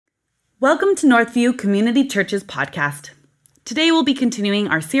Welcome to Northview Community Church's podcast. Today we'll be continuing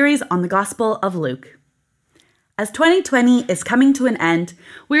our series on the Gospel of Luke. As 2020 is coming to an end,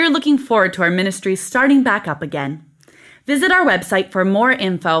 we are looking forward to our ministry starting back up again. Visit our website for more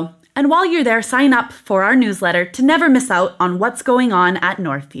info, and while you're there, sign up for our newsletter to never miss out on what's going on at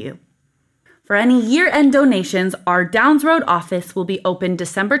Northview. For any year-end donations, our Downs Road office will be open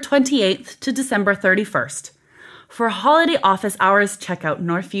December 28th to December 31st. For holiday office hours, check out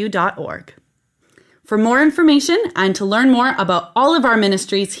northview.org. For more information and to learn more about all of our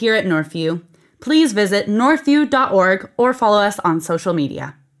ministries here at Northview, please visit northview.org or follow us on social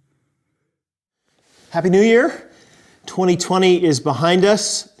media. Happy New Year. 2020 is behind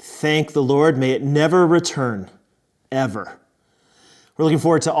us. Thank the Lord. May it never return, ever. We're looking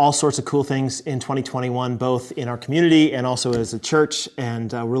forward to all sorts of cool things in 2021, both in our community and also as a church,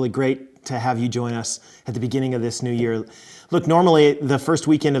 and really great to have you join us at the beginning of this new year. Look, normally the first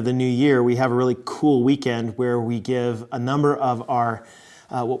weekend of the new year, we have a really cool weekend where we give a number of our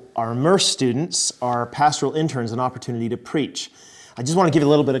Immerse students, our pastoral interns, an opportunity to preach. I just want to give you a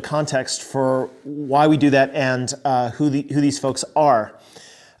little bit of context for why we do that and who these folks are.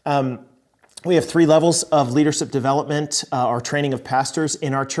 We have 3 levels of leadership development, our training of pastors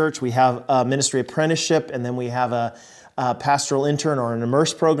in our church. We have a ministry apprenticeship, and then we have a pastoral intern or an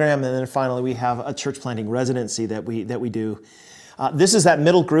Immerse program, and then finally we have a church planting residency that we do. This is that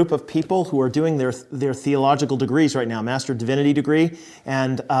middle group of people who are doing their theological degrees right now, Master of Divinity degree,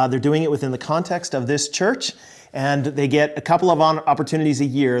 and they're doing it within the context of this church, and they get a couple of opportunities a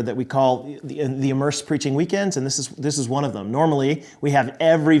year that we call the Immerse Preaching Weekends, and this is one of them. Normally, we have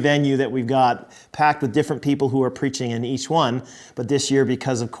every venue that we've got packed with different people who are preaching in each one, but this year,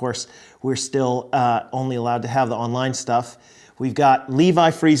 because of course we're still only allowed to have the online stuff, we've got Levi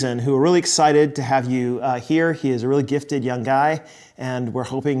Friesen, who are really excited to have you here. He is a really gifted young guy, and we're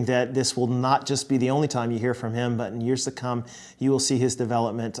hoping that this will not just be the only time you hear from him, but in years to come, you will see his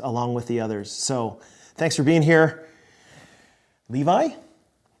development along with the others. So thanks for being here. Levi,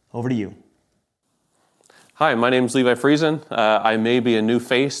 over to you. Hi, my name is Levi Friesen. I may be a new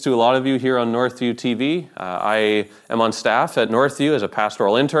face to a lot of you here on Northview TV. I am on staff at Northview as a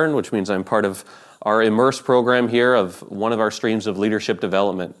pastoral intern, which means I'm part of our Immerse program here of one of our streams of leadership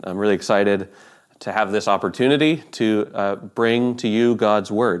development. I'm really excited to have this opportunity to bring to you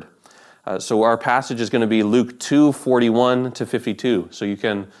God's Word. So our passage is going to be Luke 2:41 to 52, so you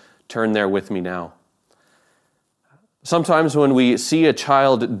can turn there with me now. Sometimes when we see a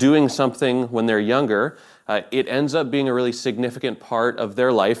child doing something when they're younger, it ends up being a really significant part of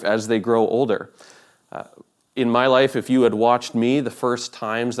their life as they grow older. In my life, if you had watched me the first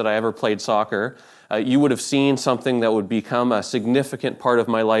times that I ever played soccer, you would have seen something that would become a significant part of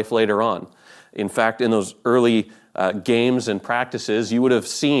my life later on. In fact, in those early games and practices, you would have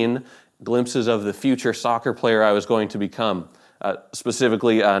seen glimpses of the future soccer player I was going to become,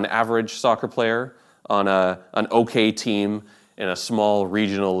 specifically an average soccer player on an okay team in a small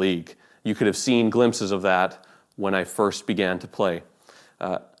regional league. You could have seen glimpses of that when I first began to play.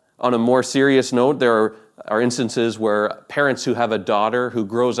 On a more serious note, there are instances where parents who have a daughter who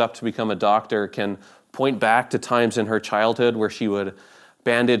grows up to become a doctor can point back to times in her childhood where she would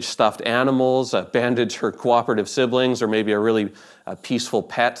bandage stuffed animals, bandage her cooperative siblings, or maybe a really peaceful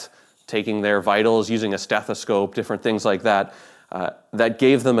pet, taking their vitals, using a stethoscope, different things like that. That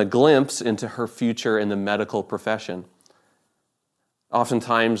gave them a glimpse into her future in the medical profession.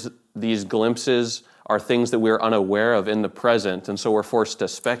 Oftentimes, these glimpses are things that we're unaware of in the present, and so we're forced to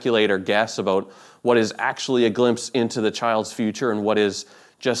speculate or guess about what is actually a glimpse into the child's future and what is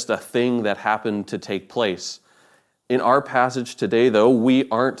just a thing that happened to take place. In our passage today, though, we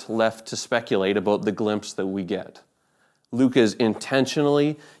aren't left to speculate about the glimpse that we get. Luke is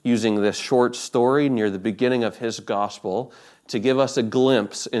intentionally using this short story near the beginning of his gospel to give us a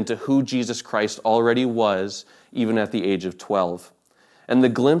glimpse into who Jesus Christ already was, even at the age of 12. And the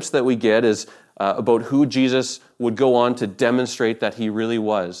glimpse that we get is about who Jesus would go on to demonstrate that he really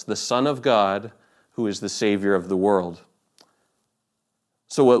was, the Son of God, who is the Savior of the world.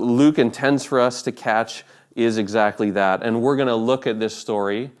 So what Luke intends for us to catch is exactly that. And we're going to look at this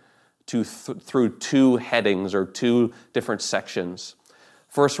story through 2 headings or 2 different sections.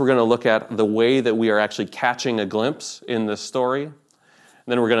 First, we're going to look at the way that we are actually catching a glimpse in this story. And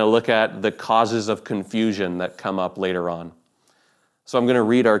then we're going to look at the causes of confusion that come up later on. So I'm going to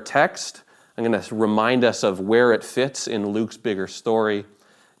read our text. I'm going to remind us of where it fits in Luke's bigger story,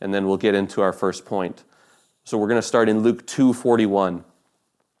 and then we'll get into our first point. So we're going to start in Luke 2:41.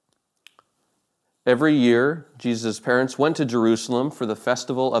 Every year, Jesus' parents went to Jerusalem for the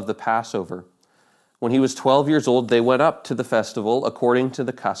festival of the Passover. When he was 12 years old, they went up to the festival according to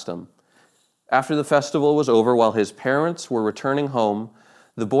the custom. After the festival was over, while his parents were returning home,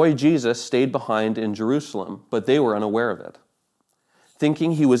 the boy Jesus stayed behind in Jerusalem, but they were unaware of it.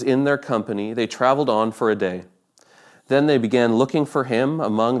 Thinking he was in their company, they traveled on for a day. Then they began looking for him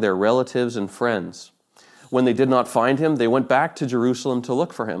among their relatives and friends. When they did not find him, they went back to Jerusalem to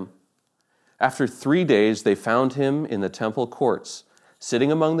look for him. After 3 days, they found him in the temple courts,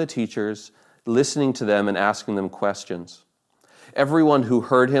 sitting among the teachers, listening to them and asking them questions. Everyone who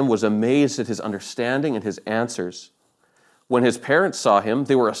heard him was amazed at his understanding and his answers. When his parents saw him,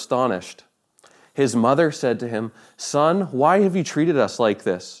 they were astonished. His mother said to him, "Son, why have you treated us like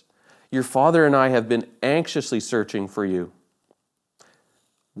this? Your father and I have been anxiously searching for you."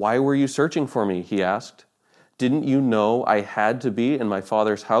 "Why were you searching for me?" he asked. "Didn't you know I had to be in my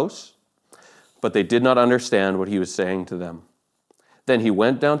father's house?" But they did not understand what he was saying to them. Then he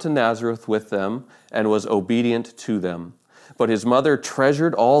went down to Nazareth with them and was obedient to them. But his mother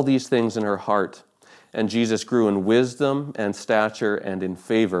treasured all these things in her heart, and Jesus grew in wisdom and stature and in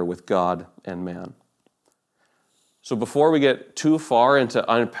favor with God and man. So before we get too far into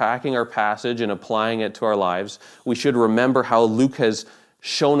unpacking our passage and applying it to our lives, we should remember how Luke has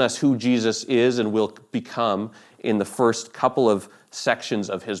shown us who Jesus is and will become in the first couple of sections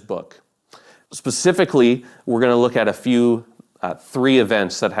of his book. Specifically, we're going to look at three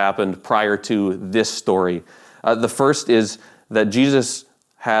events that happened prior to this story. The first is that Jesus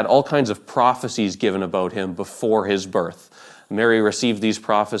had all kinds of prophecies given about him before his birth. Mary received these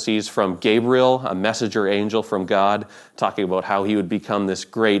prophecies from Gabriel, a messenger angel from God, talking about how he would become this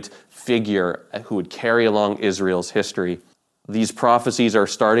great figure who would carry along Israel's history. These prophecies are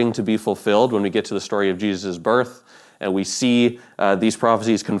starting to be fulfilled when we get to the story of Jesus' birth, and we see these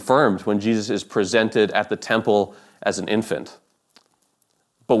prophecies confirmed when Jesus is presented at the temple as an infant.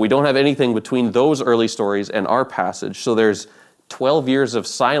 But we don't have anything between those early stories and our passage, so there's 12 years of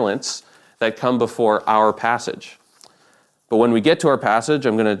silence that come before our passage. But when we get to our passage,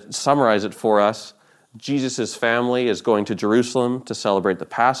 I'm going to summarize it for us. Jesus' family is going to Jerusalem to celebrate the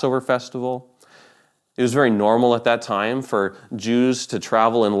Passover festival. It was very normal at that time for Jews to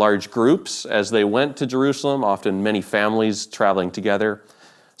travel in large groups as they went to Jerusalem, often many families traveling together.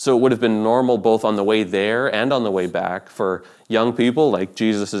 So it would have been normal both on the way there and on the way back for young people like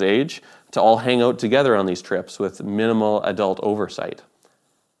Jesus' age to all hang out together on these trips with minimal adult oversight.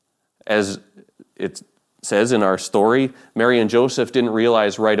 As it says in our story, Mary and Joseph didn't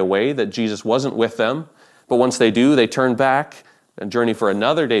realize right away that Jesus wasn't with them, but once they do, they turn back and journey for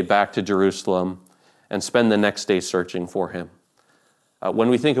another day back to Jerusalem and spend the next day searching for him. When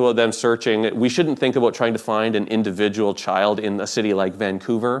we think about them searching, we shouldn't think about trying to find an individual child in a city like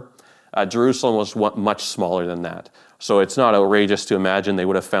Vancouver. Jerusalem was much smaller than that. So it's not outrageous to imagine they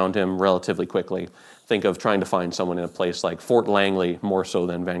would have found him relatively quickly. Think of trying to find someone in a place like Fort Langley more so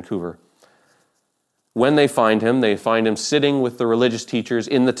than Vancouver. When they find him sitting with the religious teachers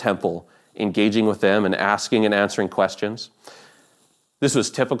in the temple, engaging with them and asking and answering questions. This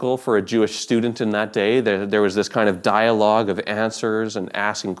was typical for a Jewish student in that day. There was this kind of dialogue of answers and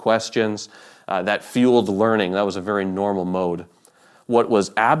asking questions that fueled learning. That was a very normal mode. What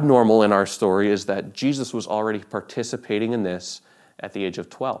was abnormal in our story is that Jesus was already participating in this at the age of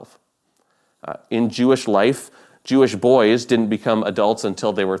 12. In Jewish life, Jewish boys didn't become adults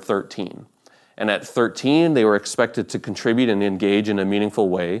until they were 13. And at 13, they were expected to contribute and engage in a meaningful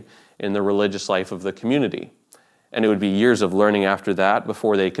way in the religious life of the community. And it would be years of learning after that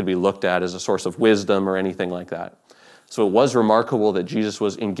before they could be looked at as a source of wisdom or anything like that. So it was remarkable that Jesus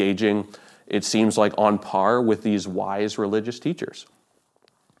was engaging, it seems like, on par with these wise religious teachers.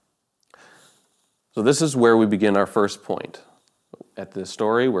 So this is where we begin our first point. At this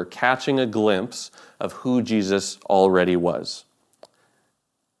story, we're catching a glimpse of who Jesus already was.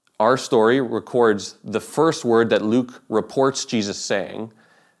 Our story records the first word that Luke reports Jesus saying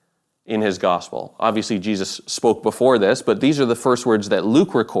in his gospel. Obviously, Jesus spoke before this, but these are the first words that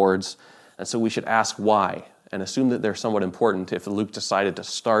Luke records, and so we should ask why and assume that they're somewhat important if Luke decided to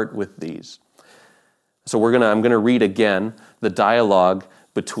start with these. So I'm going to read again the dialogue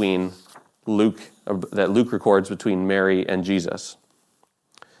between that Luke records between Mary and Jesus.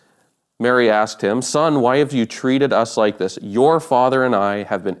 Mary asked him, "Son, why have you treated us like this? Your father and I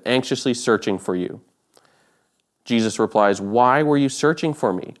have been anxiously searching for you." Jesus replies, "Why were you searching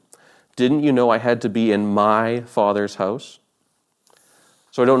for me? Didn't you know I had to be in my Father's house?"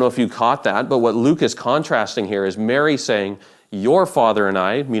 So I don't know if you caught that, but what Luke is contrasting here is Mary saying, "Your father and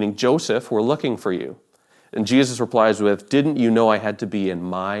I," meaning Joseph, "were looking for you." And Jesus replies with, "Didn't you know I had to be in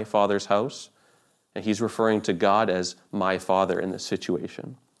my Father's house?" And he's referring to God as my Father in this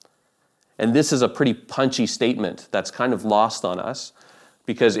situation. And this is a pretty punchy statement that's kind of lost on us.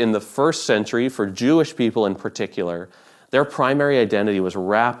 because in the first century, for Jewish people in particular, their primary identity was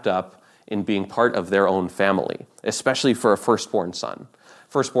wrapped up in being part of their own family, especially for a firstborn son.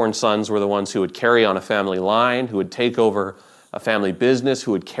 Firstborn sons were the ones who would carry on a family line, who would take over a family business,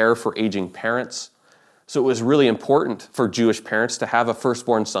 who would care for aging parents. So it was really important for Jewish parents to have a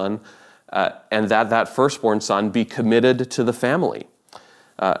firstborn son, and that firstborn son be committed to the family.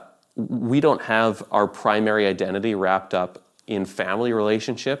 We don't have our primary identity wrapped up in family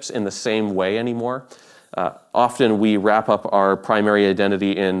relationships in the same way anymore. Often we wrap up our primary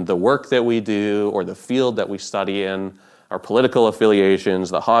identity in the work that we do or the field that we study in, our political affiliations,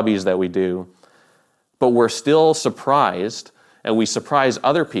 the hobbies that we do. But we're still surprised, and we surprise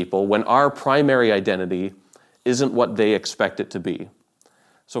other people when our primary identity isn't what they expect it to be.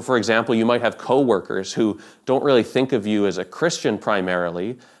 So for example, you might have coworkers who don't really think of you as a Christian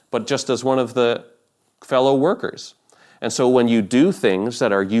primarily, but just as one of the fellow workers. And so when you do things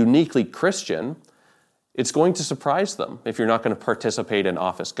that are uniquely Christian, it's going to surprise them if you're not going to participate in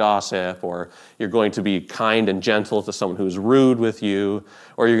office gossip, or you're going to be kind and gentle to someone who's rude with you,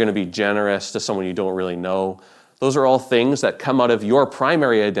 or you're going to be generous to someone you don't really know. Those are all things that come out of your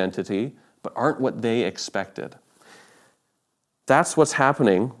primary identity, but aren't what they expected. That's what's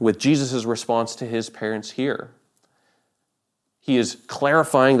happening with Jesus' response to his parents here. He is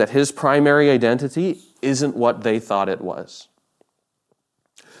clarifying that his primary identity isn't what they thought it was.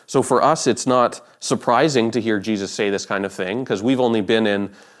 So for us, it's not surprising to hear Jesus say this kind of thing, because we've only been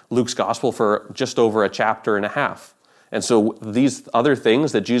in Luke's gospel for just over a chapter and a half. And so these other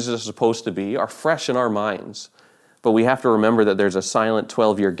things that Jesus is supposed to be are fresh in our minds. But we have to remember that there's a silent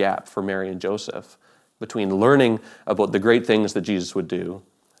 12-year gap for Mary and Joseph between learning about the great things that Jesus would do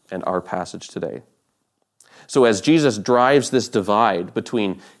and our passage today. So as Jesus drives this divide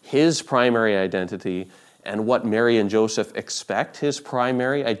between his primary identity and what Mary and Joseph expect his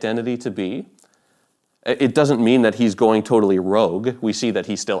primary identity to be, it doesn't mean that he's going totally rogue. We see that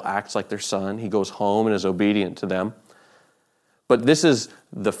he still acts like their son. He goes home and is obedient to them. But this is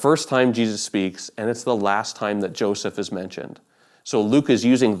the first time Jesus speaks, and it's the last time that Joseph is mentioned. So Luke is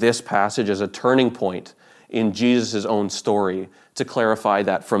using this passage as a turning point in Jesus' own story to clarify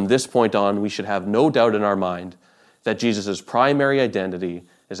that from this point on, we should have no doubt in our mind that Jesus' primary identity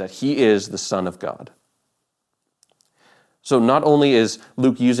is that he is the Son of God. So not only is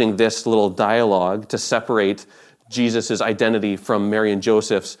Luke using this little dialogue to separate Jesus' identity from Mary and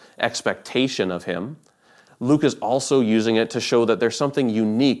Joseph's expectation of him, Luke is also using it to show that there's something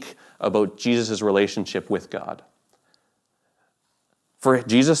unique about Jesus' relationship with God. For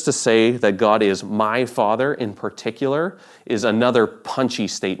Jesus to say that God is my Father in particular is another punchy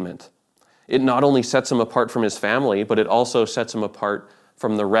statement. It not only sets him apart from his family, but it also sets him apart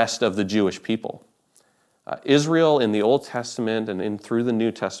from the rest of the Jewish people. Israel in the Old Testament and through the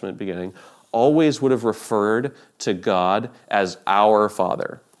New Testament beginning always would have referred to God as our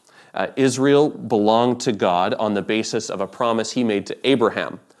Father. Israel belonged to God on the basis of a promise he made to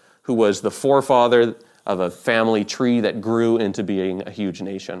Abraham, who was the forefather of a family tree that grew into being a huge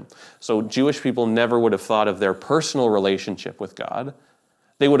nation. So Jewish people never would have thought of their personal relationship with God.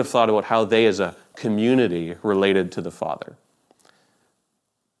 They would have thought about how they as a community related to the Father.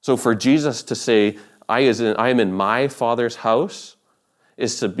 So for Jesus to say, I am in my Father's house,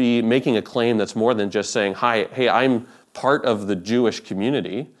 is to be making a claim that's more than just saying, hey, I'm part of the Jewish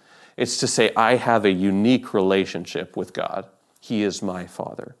community. It's to say, I have a unique relationship with God. He is my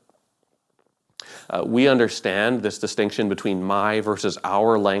Father. We understand this distinction between my versus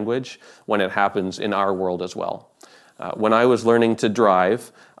our language when it happens in our world as well. When I was learning to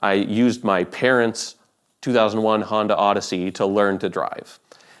drive, I used my parents' 2001 Honda Odyssey to learn to drive.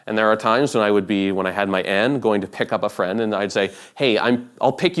 And there are times when I had my N going to pick up a friend, and I'd say, hey,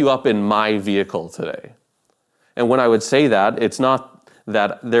 I'll pick you up in my vehicle today. And when I would say that, it's not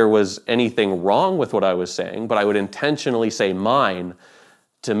that there was anything wrong with what I was saying, but I would intentionally say mine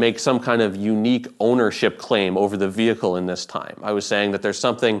to make some kind of unique ownership claim over the vehicle in this time. I was saying that there's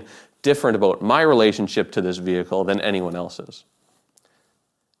something different about my relationship to this vehicle than anyone else's.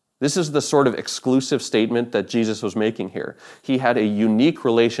 This is the sort of exclusive statement that Jesus was making here. He had a unique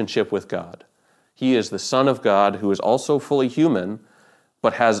relationship with God. He is the Son of God who is also fully human,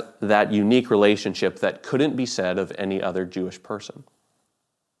 but has that unique relationship that couldn't be said of any other Jewish person.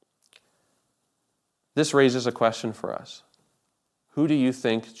 This raises a question for us. Who do you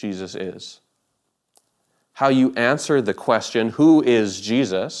think Jesus is? How you answer the question, who is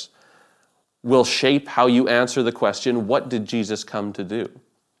Jesus, will shape how you answer the question, what did Jesus come to do?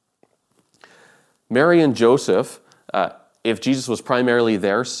 Mary and Joseph, if Jesus was primarily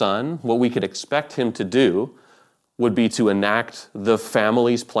their son, what we could expect him to do would be to enact the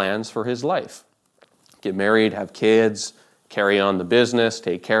family's plans for his life. Get married, have kids, carry on the business,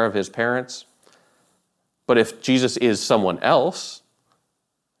 take care of his parents. But if Jesus is someone else,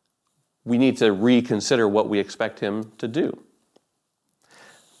 we need to reconsider what we expect him to do.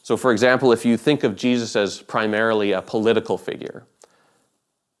 So, for example, if you think of Jesus as primarily a political figure,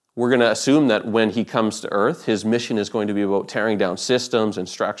 we're going to assume that when he comes to earth, his mission is going to be about tearing down systems and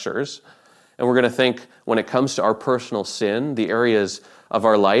structures. And we're going to think, when it comes to our personal sin, the areas of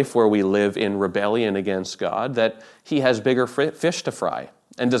our life where we live in rebellion against God, that he has bigger fish to fry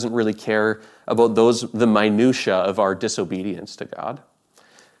and doesn't really care about the minutiae of our disobedience to God.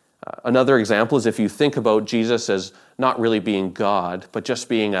 Another example is if you think about Jesus as not really being God, but just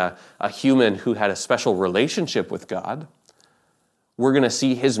being a human who had a special relationship with God, we're going to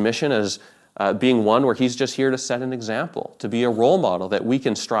see his mission as being one where he's just here to set an example, to be a role model that we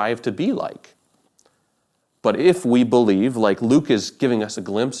can strive to be like. But if we believe, like Luke is giving us a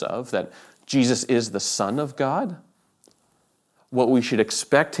glimpse of, that Jesus is the Son of God, what we should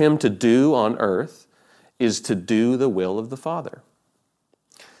expect him to do on earth is to do the will of the Father.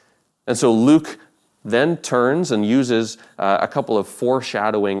 And so Luke then turns and uses a couple of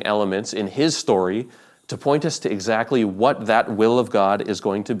foreshadowing elements in his story to point us to exactly what that will of God is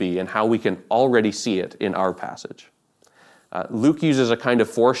going to be and how we can already see it in our passage. Luke uses a kind of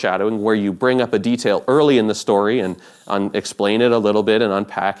foreshadowing where you bring up a detail early in the story and explain it a little bit and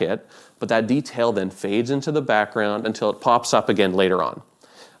unpack it, but that detail then fades into the background until it pops up again later on.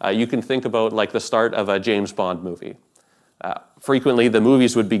 You can think about like the start of a James Bond movie. Frequently, the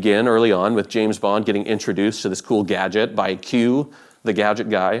movies would begin early on with James Bond getting introduced to this cool gadget by Q, the gadget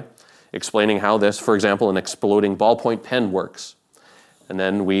guy, explaining how this, for example, an exploding ballpoint pen works. And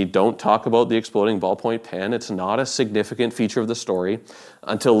then we don't talk about the exploding ballpoint pen. It's not a significant feature of the story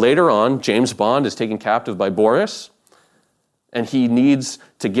until later on, James Bond is taken captive by Boris, and he needs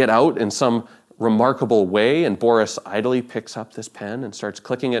to get out in some remarkable way, and Boris idly picks up this pen and starts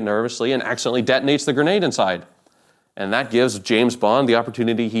clicking it nervously and accidentally detonates the grenade inside. And that gives James Bond the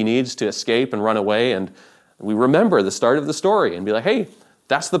opportunity he needs to escape and run away, and we remember the start of the story and be like, hey,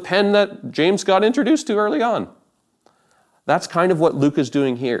 that's the pen that James got introduced to early on. That's kind of what Luke is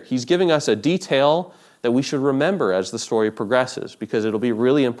doing here. He's giving us a detail that we should remember as the story progresses, because it'll be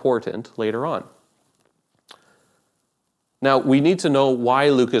really important later on. Now, we need to know why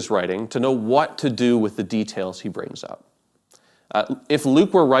Luke is writing, to know what to do with the details he brings up. If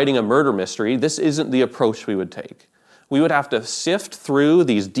Luke were writing a murder mystery, this isn't the approach we would take. We would have to sift through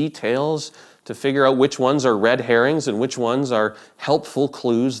these details to figure out which ones are red herrings and which ones are helpful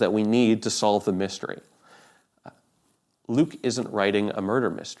clues that we need to solve the mystery. Luke isn't writing a murder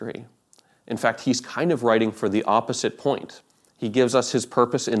mystery. In fact, he's kind of writing for the opposite point. He gives us his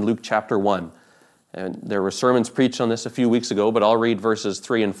purpose in Luke chapter 1. And there were sermons preached on this a few weeks ago, but I'll read verses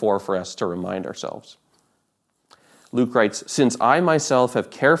 3 and 4 for us to remind ourselves. Luke writes, "Since I myself have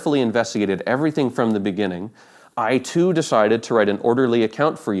carefully investigated everything from the beginning, I too decided to write an orderly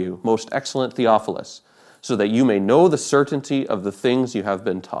account for you, most excellent Theophilus, so that you may know the certainty of the things you have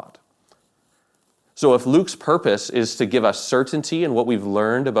been taught." So if Luke's purpose is to give us certainty in what we've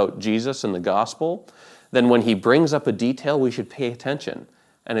learned about Jesus and the gospel, then when he brings up a detail, we should pay attention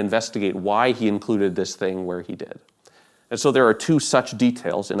and investigate why he included this thing where he did. And so there are two such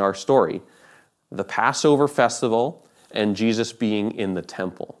details in our story: the Passover festival and Jesus being in the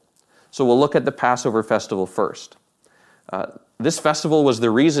temple. So we'll look at the Passover festival first. This festival was the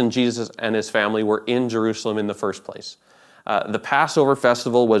reason Jesus and his family were in Jerusalem in the first place. The Passover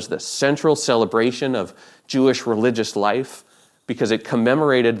festival was the central celebration of Jewish religious life because it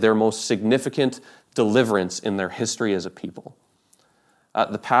commemorated their most significant deliverance in their history as a people.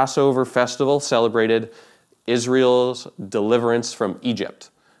 The Passover festival celebrated Israel's deliverance from Egypt.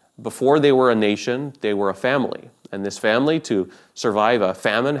 Before they were a nation, they were a family. And this family, to survive a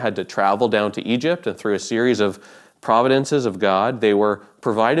famine, had to travel down to Egypt, and through a series of providences of God, they were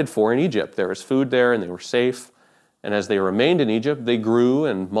provided for in Egypt. There was food there, and they were safe. And as they remained in Egypt, they grew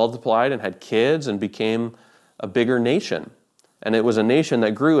and multiplied and had kids and became a bigger nation. And it was a nation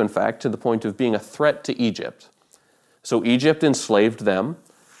that grew, in fact, to the point of being a threat to Egypt. So Egypt enslaved them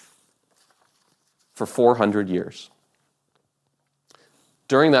for 400 years.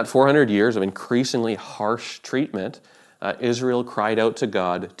 During that 400 years of increasingly harsh treatment, Israel cried out to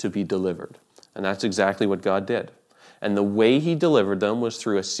God to be delivered. And that's exactly what God did. And the way he delivered them was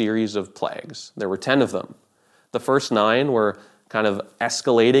through a series of plagues. There were 10 of them. The first 9 were kind of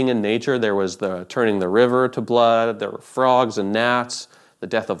escalating in nature. There was the turning the river to blood, there were frogs and gnats, the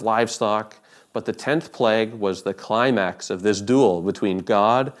death of livestock. But the 10th plague was the climax of this duel between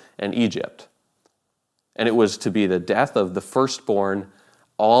God and Egypt. And it was to be the death of the firstborn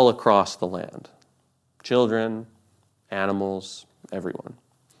all across the land. Children, animals, everyone.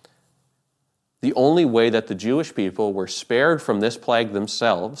 The only way that the Jewish people were spared from this plague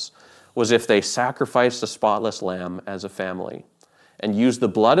themselves was if they sacrificed a spotless lamb as a family and used the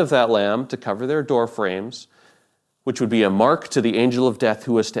blood of that lamb to cover their door frames, which would be a mark to the angel of death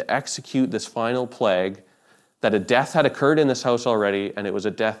who was to execute this final plague, that a death had occurred in this house already, and it was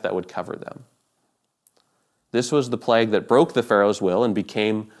a death that would cover them. This was the plague that broke the Pharaoh's will and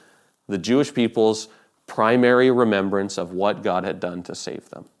became the Jewish people's primary remembrance of what God had done to save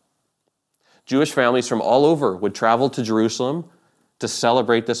them. Jewish families from all over would travel to Jerusalem to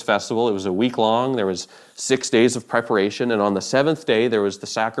celebrate this festival. It was a week long. There was 6 days of preparation, and on the 7th day, there was the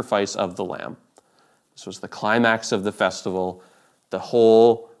sacrifice of the lamb. This was the climax of the festival. The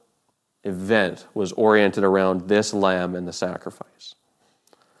whole event was oriented around this lamb and the sacrifice.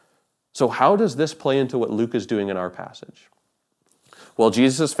 So how does this play into what Luke is doing in our passage? Well,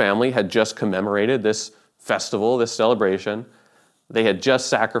 Jesus' family had just commemorated this festival, this celebration. They had just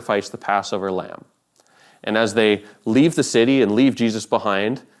sacrificed the Passover lamb. And as they leave the city and leave Jesus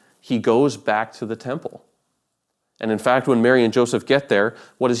behind, he goes back to the temple. And in fact, when Mary and Joseph get there,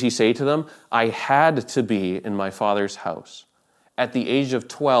 what does he say to them? I had to be in my Father's house. At the age of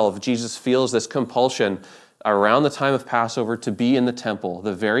 12, Jesus feels this compulsion around the time of Passover to be in the temple,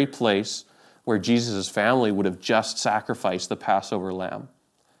 the very place where Jesus' family would have just sacrificed the Passover lamb.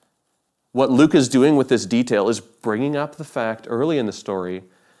 What Luke is doing with this detail is bringing up the fact early in the story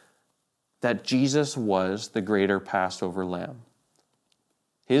that Jesus was the greater Passover lamb.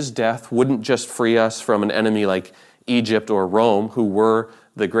 His death wouldn't just free us from an enemy like Egypt or Rome, who were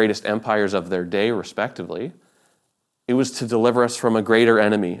the greatest empires of their day, respectively. It was to deliver us from a greater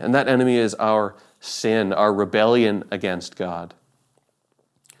enemy, and that enemy is our sin, our rebellion against God.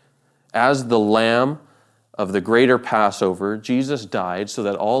 As the Lamb of the greater Passover, Jesus died so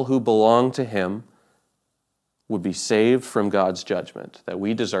that all who belong to him would be saved from God's judgment that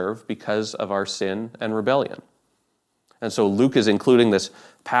we deserve because of our sin and rebellion. And so Luke is including this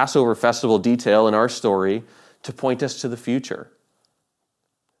Passover festival detail in our story to point us to the future,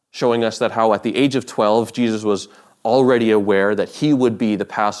 showing us that how at the age of 12, Jesus was already aware that he would be the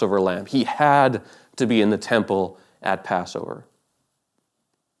Passover lamb. He had to be in the temple at Passover.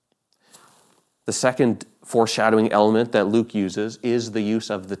 The second foreshadowing element that Luke uses is the use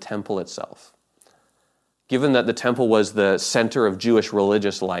of the temple itself. Given that the temple was the center of Jewish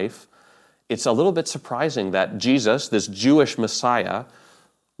religious life, it's a little bit surprising that Jesus, this Jewish Messiah,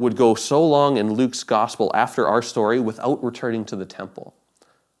 would go so long in Luke's gospel after our story without returning to the temple.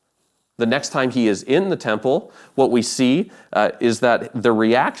 The next time he is in the temple, what we see is that the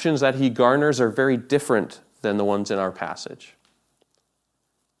reactions that he garners are very different than the ones in our passage.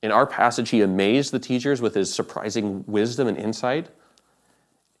 In our passage, he amazed the teachers with his surprising wisdom and insight.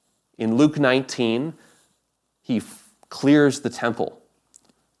 In Luke 19, he clears the temple.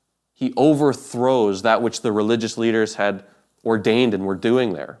 He overthrows that which the religious leaders had ordained and were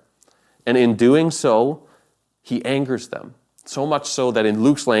doing there. And in doing so, he angers them. So much so that in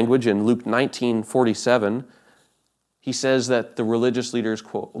Luke's language, in Luke 19:47, he says that the religious leaders,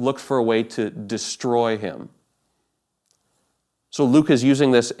 quote, looked for a way to destroy him. So Luke is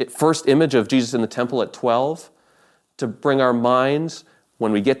using this first image of Jesus in the temple at 12 to bring our minds,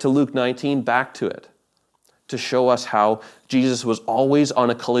 when we get to Luke 19, back to it, to show us how Jesus was always on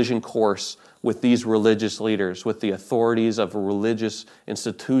a collision course with these religious leaders, with the authorities of religious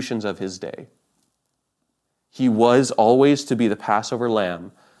institutions of his day. He was always to be the Passover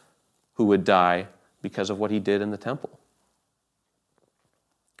lamb who would die because of what he did in the temple.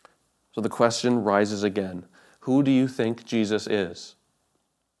 So the question rises again. Who do you think Jesus is?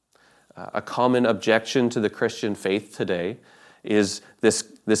 A common objection to the Christian faith today is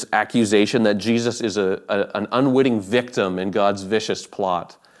this accusation that Jesus is an unwitting victim in God's vicious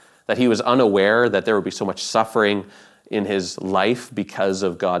plot, that he was unaware that there would be so much suffering in his life because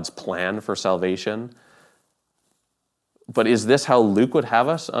of God's plan for salvation. But is this how Luke would have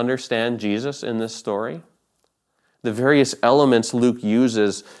us understand Jesus in this story? The various elements Luke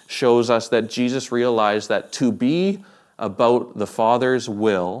uses shows us that Jesus realized that to be about the Father's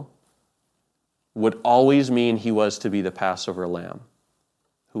will would always mean he was to be the Passover lamb,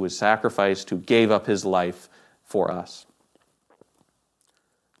 who was sacrificed, who gave up his life for us.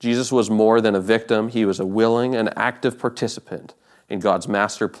 Jesus was more than a victim. He was a willing and active participant in God's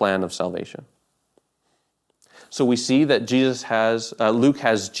master plan of salvation. So we see that Luke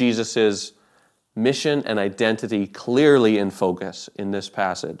has Jesus' mission and identity clearly in focus in this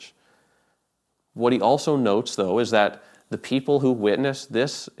passage. What he also notes, though, is that the people who witnessed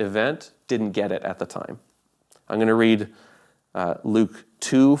this event didn't get it at the time. I'm going to read Luke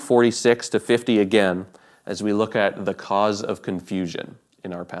 2:46 to 50 again as we look at the cause of confusion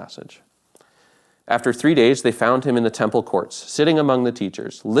in our passage. After 3 days, they found him in the temple courts, sitting among the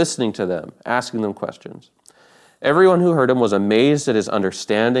teachers, listening to them, asking them questions. Everyone who heard him was amazed at his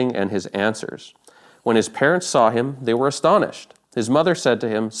understanding and his answers. When his parents saw him, they were astonished. His mother said to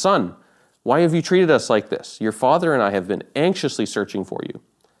him, "Son, why have you treated us like this? Your father and I have been anxiously searching for you."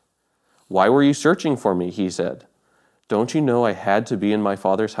 "Why were you searching for me?" he said. "Don't you know I had to be in my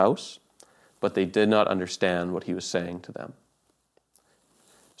father's house?" But they did not understand what he was saying to them.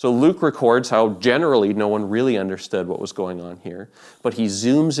 So Luke records how generally no one really understood what was going on here, but he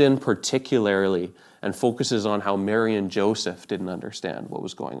zooms in particularly and focuses on how Mary and Joseph didn't understand what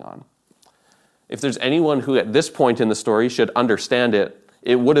was going on. If there's anyone who at this point in the story should understand it,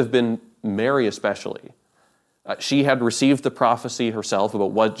 it would have been Mary especially. She had received the prophecy herself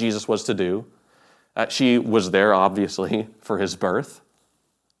about what Jesus was to do. She was there, obviously, for his birth.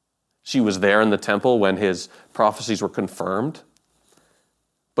 She was there in the temple when his prophecies were confirmed.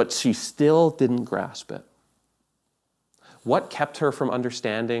 But she still didn't grasp it. What kept her from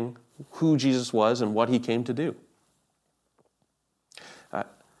understanding who Jesus was and what he came to do?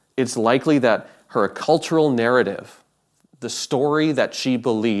 It's likely that her cultural narrative, the story that she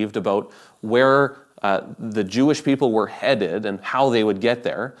believed about where the Jewish people were headed and how they would get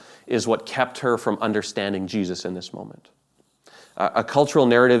there, is what kept her from understanding Jesus in this moment. A cultural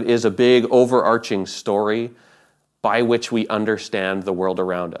narrative is a big overarching story by which we understand the world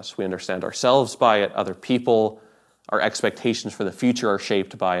around us. We understand ourselves by it, other people, our expectations for the future are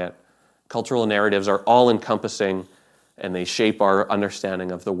shaped by it. Cultural narratives are all-encompassing, and they shape our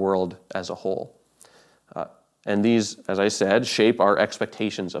understanding of the world as a whole. And these, as I said, shape our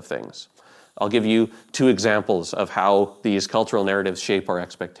expectations of things. I'll give you 2 examples of how these cultural narratives shape our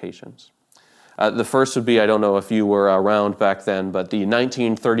expectations. The first would be, I don't know if you were around back then, but the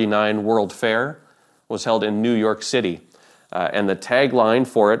 1939 World Fair was held in New York City, and the tagline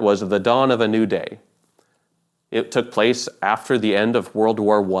for it was "The Dawn of a New Day." It took place after the end of World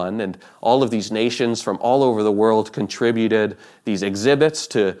War I, and all of these nations from all over the world contributed these exhibits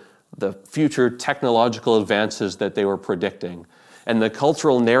to the future technological advances that they were predicting. And the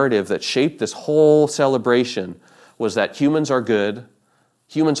cultural narrative that shaped this whole celebration was that humans are good,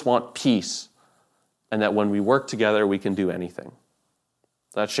 humans want peace, and that when we work together, we can do anything.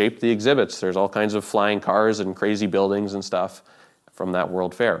 That shaped the exhibits. There's all kinds of flying cars and crazy buildings and stuff from that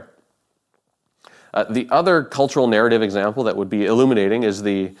World Fair. The other cultural narrative example that would be illuminating is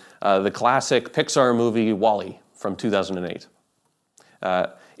the classic Pixar movie WALL-E from 2008.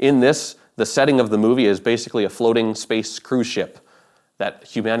 In this, the setting of the movie is basically a floating space cruise ship that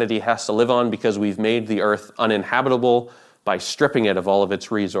humanity has to live on because we've made the Earth uninhabitable by stripping it of all of its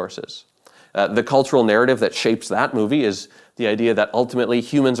resources. The cultural narrative that shapes that movie is the idea that ultimately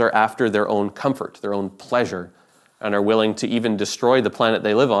humans are after their own comfort, their own pleasure, and are willing to even destroy the planet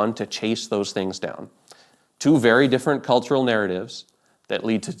they live on to chase those things down. 2 very different cultural narratives that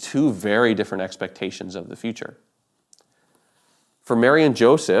lead to 2 very different expectations of the future. For Mary and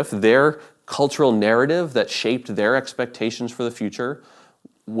Joseph, their cultural narrative that shaped their expectations for the future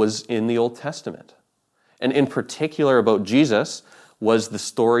was in the Old Testament. And in particular about Jesus was the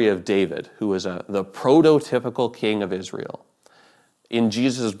story of David, who was the prototypical king of Israel. In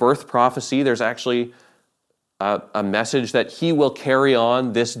Jesus' birth prophecy, there's actually a message that he will carry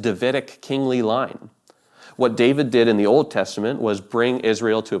on this Davidic kingly line. What David did in the Old Testament was bring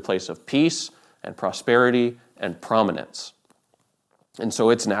Israel to a place of peace and prosperity and prominence. And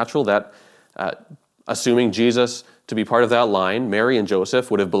so it's natural that, assuming Jesus to be part of that line, Mary and Joseph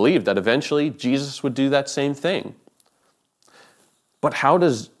would have believed that eventually Jesus would do that same thing. But how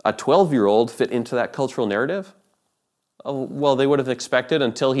does a 12-year-old fit into that cultural narrative? Well, they would have expected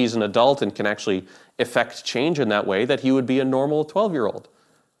until he's an adult and can actually effect change in that way that he would be a normal 12-year-old,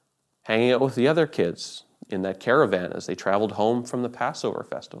 hanging out with the other kids in that caravan as they traveled home from the Passover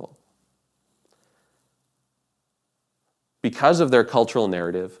festival. Because of their cultural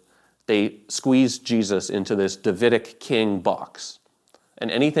narrative, they squeezed Jesus into this Davidic king box.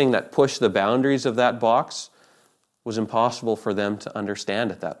 And anything that pushed the boundaries of that box was impossible for them to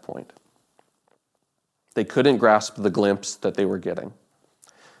understand at that point. They couldn't grasp the glimpse that they were getting.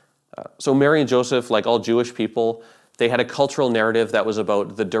 So Mary and Joseph, like all Jewish people, they had a cultural narrative that was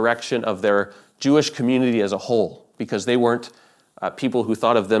about the direction of their Jewish community as a whole, because they weren't people who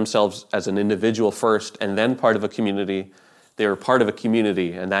thought of themselves as an individual first and then part of a community. They were part of a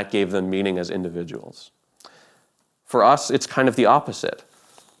community, and that gave them meaning as individuals. For us, it's kind of the opposite.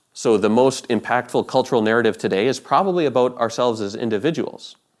 So the most impactful cultural narrative today is probably about ourselves as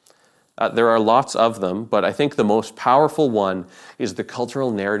individuals. There are lots of them, but I think the most powerful one is the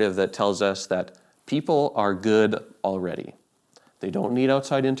cultural narrative that tells us that people are good already. They don't need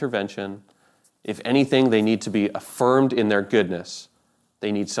outside intervention. If anything, they need to be affirmed in their goodness.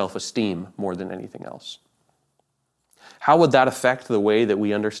 They need self-esteem more than anything else. How would that affect the way that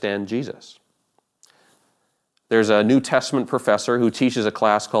we understand Jesus? There's a New Testament professor who teaches a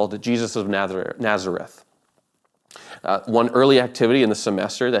class called Jesus of Nazareth. One early activity in the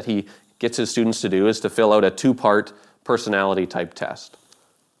semester that he gets his students to do is to fill out a 2-part personality type test.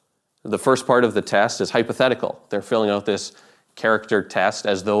 The first part of the test is hypothetical. They're filling out this character test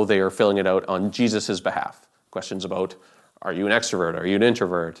as though they are filling it out on Jesus' behalf. Questions about, are you an extrovert? Are you an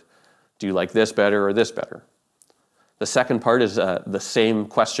introvert? Do you like this better or this better? The second part is the same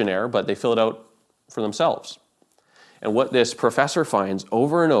questionnaire, but they fill it out for themselves. And what this professor finds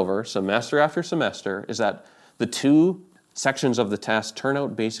over and over, semester after semester, is that the 2 sections of the test turn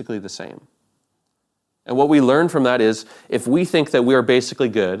out basically the same. And what we learn from that is, if we think that we are basically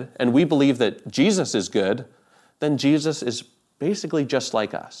good, and we believe that Jesus is good, then Jesus is basically just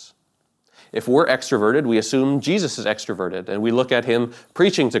like us. If we're extroverted, we assume Jesus is extroverted, and we look at him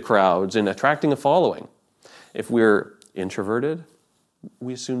preaching to crowds and attracting a following. If we're introverted,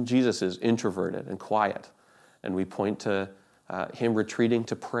 we assume Jesus is introverted and quiet, and we point to him retreating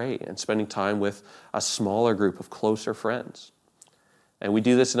to pray and spending time with a smaller group of closer friends. And we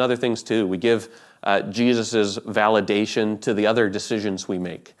do this in other things too. We give Jesus' validation to the other decisions we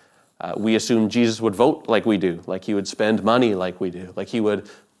make. We assume Jesus would vote like we do, like he would spend money like we do, like he would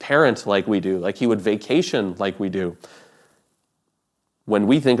parent like we do, like he would vacation like we do. When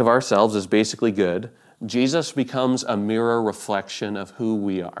we think of ourselves as basically good, Jesus becomes a mirror reflection of who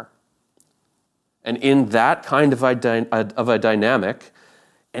we are. And in that kind of a dynamic,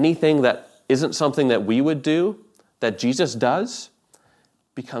 anything that isn't something that we would do, that Jesus does,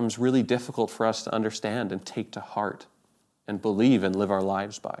 becomes really difficult for us to understand and take to heart and believe and live our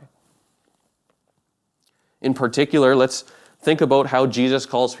lives by. In particular, let's think about how Jesus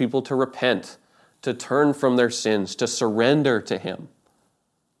calls people to repent, to turn from their sins, to surrender to him.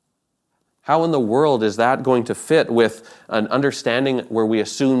 How in the world is that going to fit with an understanding where we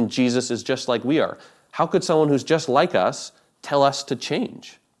assume Jesus is just like we are? How could someone who's just like us tell us to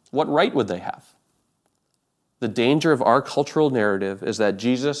change? What right would they have? The danger of our cultural narrative is that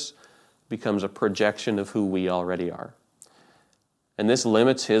Jesus becomes a projection of who we already are. And this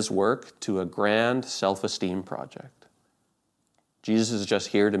limits his work to a grand self-esteem project. Jesus is just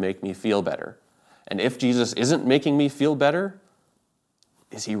here to make me feel better. And if Jesus isn't making me feel better,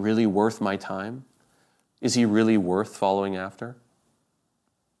 is he really worth my time? Is he really worth following after?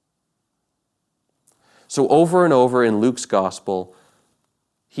 So over and over in Luke's gospel,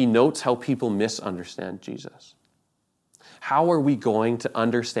 he notes how people misunderstand Jesus. How are we going to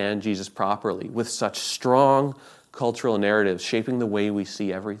understand Jesus properly with such strong cultural narratives shaping the way we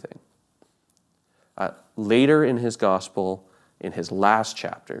see everything? Later in his gospel, in his last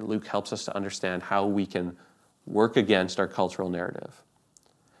chapter, Luke helps us to understand how we can work against our cultural narrative.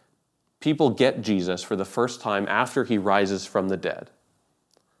 People get Jesus for the first time after he rises from the dead.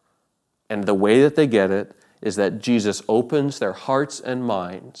 And the way that they get it is that Jesus opens their hearts and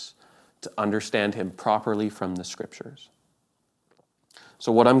minds to understand him properly from the scriptures.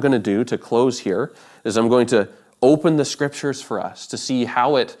 So what I'm going to do to close here is I'm going to open the scriptures for us to see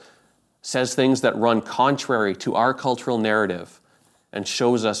how it says things that run contrary to our cultural narrative and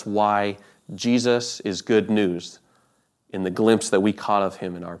shows us why Jesus is good news in the glimpse that we caught of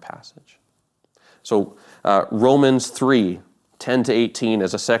him in our passage. So Romans 3, 10 to 18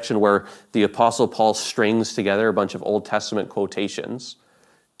 is a section where the Apostle Paul strings together a bunch of Old Testament quotations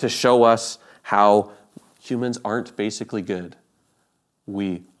to show us how humans aren't basically good.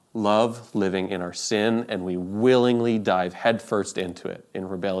 We love living in our sin, and we willingly dive headfirst into it in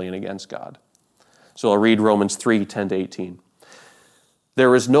rebellion against God. So I'll read Romans 3, 10 to 18.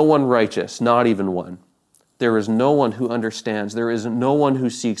 There is no one righteous, not even one. There is no one who understands. There is no one who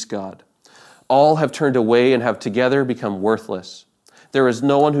seeks God. All have turned away and have together become worthless. There is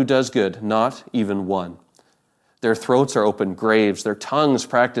no one who does good, not even one. Their throats are open graves. Their tongues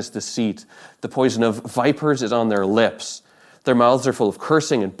practice deceit. The poison of vipers is on their lips. Their mouths are full of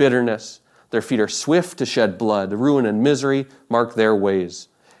cursing and bitterness. Their feet are swift to shed blood. Ruin and misery mark their ways,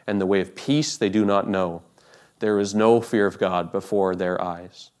 and the way of peace they do not know. There is no fear of God before their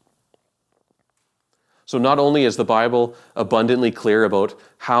eyes. So not only is the Bible abundantly clear about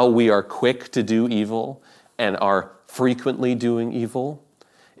how we are quick to do evil and are frequently doing evil,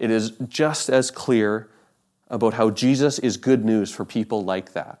 it is just as clear about how Jesus is good news for people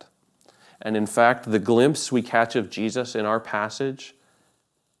like that. And in fact, the glimpse we catch of Jesus in our passage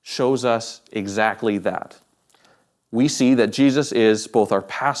shows us exactly that. We see that Jesus is both our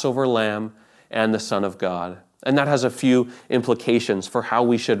Passover lamb and the Son of God. And that has a few implications for how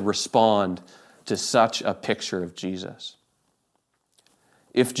we should respond to such a picture of Jesus.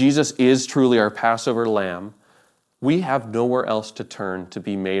 If Jesus is truly our Passover lamb, we have nowhere else to turn to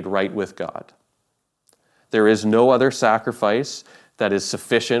be made right with God. There is no other sacrifice that is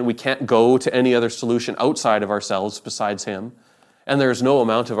sufficient. We can't go to any other solution outside of ourselves besides him. And there is no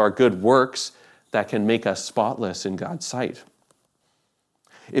amount of our good works that can make us spotless in God's sight.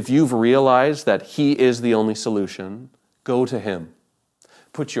 If you've realized that he is the only solution, go to him.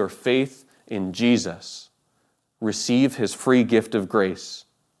 Put your faith in Jesus. Receive his free gift of grace.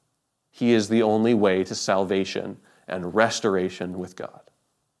 He is the only way to salvation and restoration with God.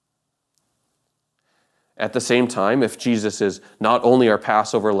 At the same time, if Jesus is not only our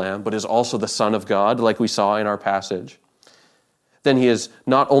Passover lamb, but is also the Son of God, like we saw in our passage, then he is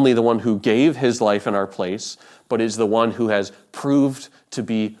not only the one who gave his life in our place, but is the one who has proved to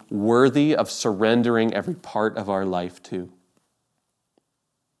be worthy of surrendering every part of our life to.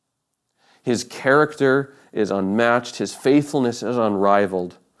 His character is unmatched. His faithfulness is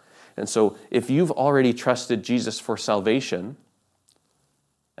unrivaled. And so if you've already trusted Jesus for salvation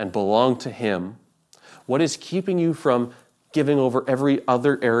and belong to him, what is keeping you from giving over every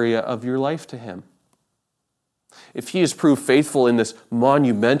other area of your life to him? If he has proved faithful in this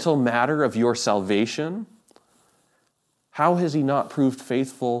monumental matter of your salvation, how has he not proved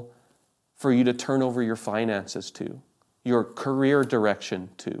faithful for you to turn over your finances to, your career direction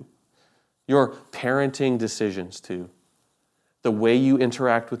to, your parenting decisions to, the way you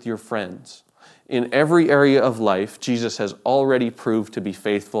interact with your friends? In every area of life, Jesus has already proved to be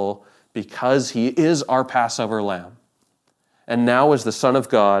faithful because he is our Passover lamb. And now as the Son of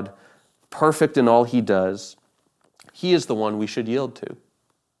God, perfect in all he does, he is the one we should yield to.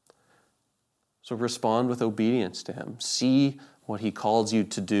 So respond with obedience to him. See what he calls you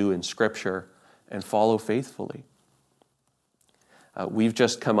to do in Scripture and follow faithfully. We've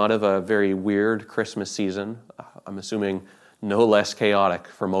just come out of a very weird Christmas season. I'm assuming no less chaotic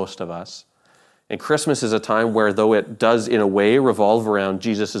for most of us. And Christmas is a time where, though it does in a way revolve around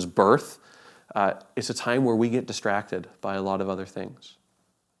Jesus' birth, it's a time where we get distracted by a lot of other things.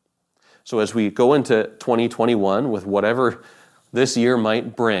 So as we go into 2021 with whatever this year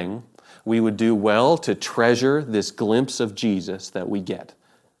might bring, we would do well to treasure this glimpse of Jesus that we get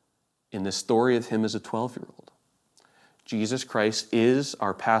in the story of him as a 12-year-old. Jesus Christ is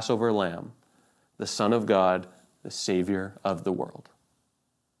our Passover lamb, the Son of God, the Savior of the world.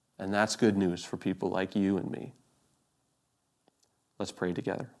 And that's good news for people like you and me. Let's pray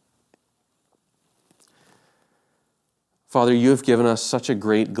together. Father, you have given us such a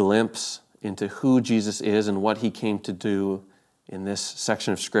great glimpse into who Jesus is and what he came to do in this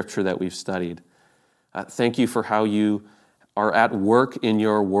section of Scripture that we've studied. Thank you for how you are at work in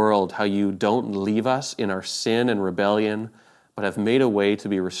your world, how you don't leave us in our sin and rebellion, but have made a way to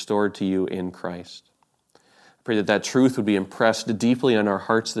be restored to you in Christ. I pray that that truth would be impressed deeply on our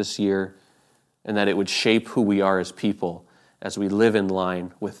hearts this year, and that it would shape who we are as people as we live in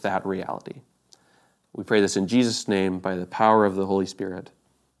line with that reality. We pray this in Jesus' name by the power of the Holy Spirit.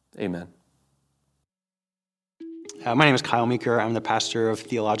 Amen. My name is Kyle Meeker. I'm the pastor of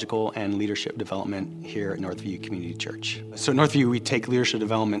theological and leadership development here at Northview Community Church. So at Northview, we take leadership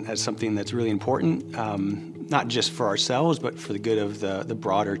development as something that's really important, not just for ourselves, but for the good of the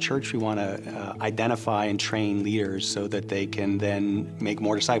broader church. We want to identify and train leaders so that they can then make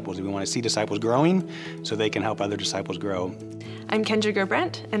more disciples. We want to see disciples growing so they can help other disciples grow. I'm Kendra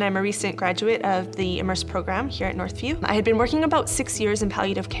Gerbrandt, and I'm a recent graduate of the Immerse program here at Northview. I had been working about 6 years in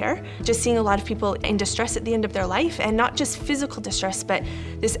palliative care, just seeing a lot of people in distress at the end of their life, and not just physical distress, but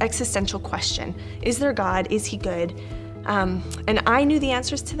this existential question. Is there God? Is he good? And I knew the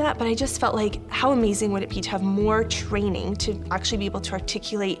answers to that, but I just felt like how amazing would it be to have more training to actually be able to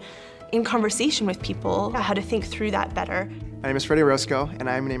articulate in conversation with people how to think through that better. My name is Freddie Roscoe, and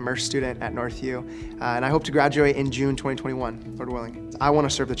I'm an Immerse student at Northview, and I hope to graduate in June 2021, Lord willing. I want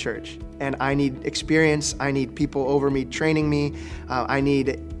to serve the church, and I need experience. I need people over me training me. I need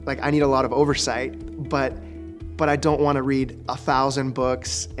a lot of oversight, but I don't want to read 1,000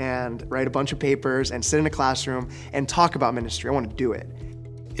 books and write a bunch of papers and sit in a classroom and talk about ministry. I want to do it.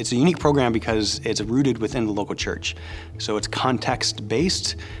 It's a unique program because it's rooted within the local church. So it's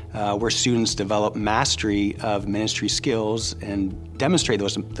context-based, where students develop mastery of ministry skills and demonstrate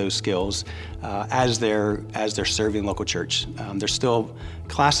those skills as they're serving local church. There's still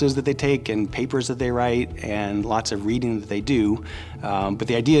classes that they take and papers that they write and lots of reading that they do. But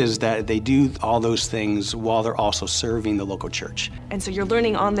the idea is that they do all those things while they're also serving the local church. And so you're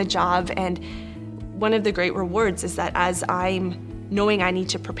learning on the job, and one of the great rewards is that as I'm knowing I need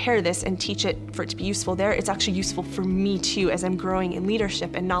to prepare this and teach it for it to be useful there, it's actually useful for me too as I'm growing in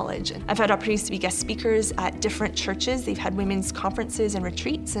leadership and knowledge. I've had opportunities to be guest speakers at different churches. They've had women's conferences and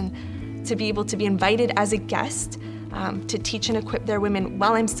retreats, and to be able to be invited as a guest to teach and equip their women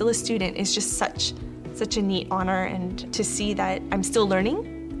while I'm still a student is just such a neat honor, and to see that I'm still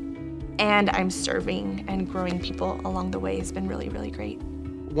learning and I'm serving and growing people along the way has been really, really great.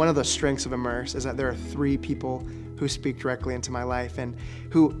 One of the strengths of Immerse is that there are 3 people who speak directly into my life and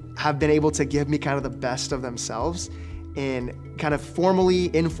who have been able to give me kind of the best of themselves in kind of formally,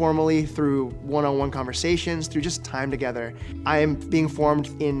 informally, through one-on-one conversations, through just time together. I am being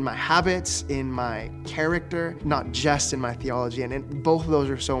formed in my habits, in my character, not just in my theology, and both of those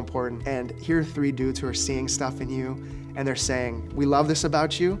are so important. And here are 3 dudes who are seeing stuff in you, and they're saying, we love this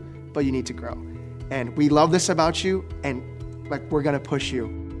about you, but you need to grow. And we love this about you, and we're gonna push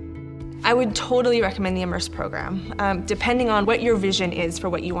you. I would totally recommend the Immerse program, depending on what your vision is for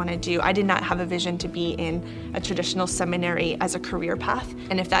what you want to do. I did not have a vision to be in a traditional seminary as a career path,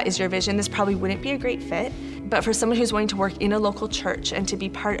 and if that is your vision, this probably wouldn't be a great fit. But for someone who's wanting to work in a local church and to be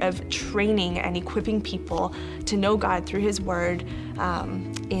part of training and equipping people to know God through His Word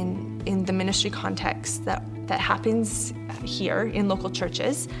in the ministry context that happens here in local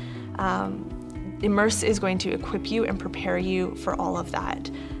churches, Immerse is going to equip you and prepare you for all of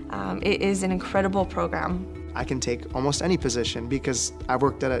that. It is an incredible program. I can take almost any position because I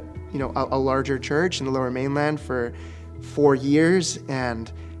worked at a larger church in the Lower Mainland for 4 years,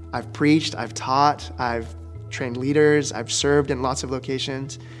 and I've preached, I've taught, I've trained leaders, I've served in lots of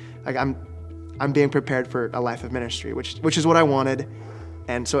locations. I'm being prepared for a life of ministry, which is what I wanted,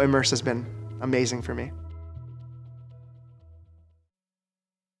 and so Immerse has been amazing for me.